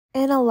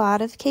In a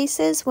lot of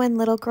cases, when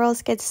little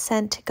girls get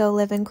sent to go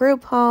live in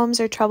group homes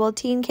or troubled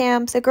teen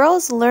camps, the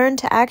girls learn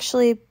to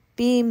actually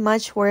be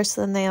much worse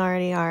than they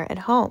already are at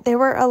home. There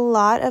were a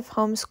lot of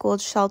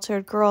homeschooled,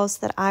 sheltered girls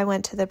that I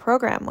went to the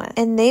program with,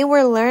 and they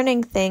were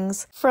learning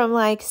things from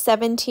like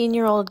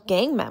 17-year-old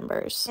gang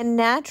members. And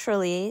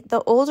naturally,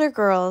 the older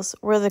girls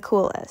were the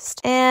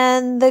coolest.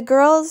 And the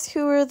girls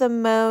who were the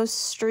most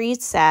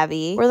street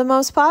savvy were the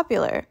most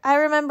popular. I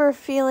remember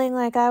feeling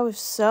like I was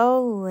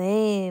so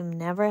lame,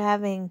 never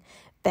having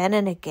been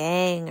in a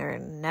gang or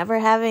never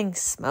having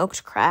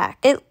smoked crack.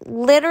 It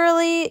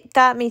literally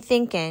got me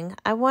thinking,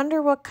 I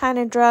wonder what kind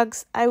of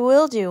drugs I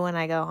will do when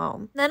I go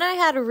home. Then I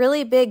had a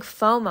really big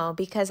FOMO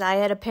because I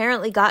had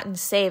apparently gotten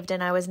saved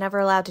and I was never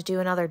allowed to do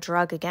another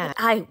drug again.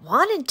 I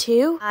wanted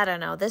to. I don't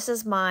know. This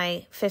is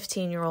my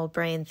 15-year-old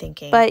brain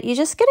thinking. But you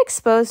just get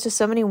exposed to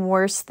so many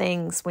worse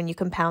things when you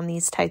compound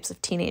these types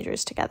of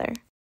teenagers together.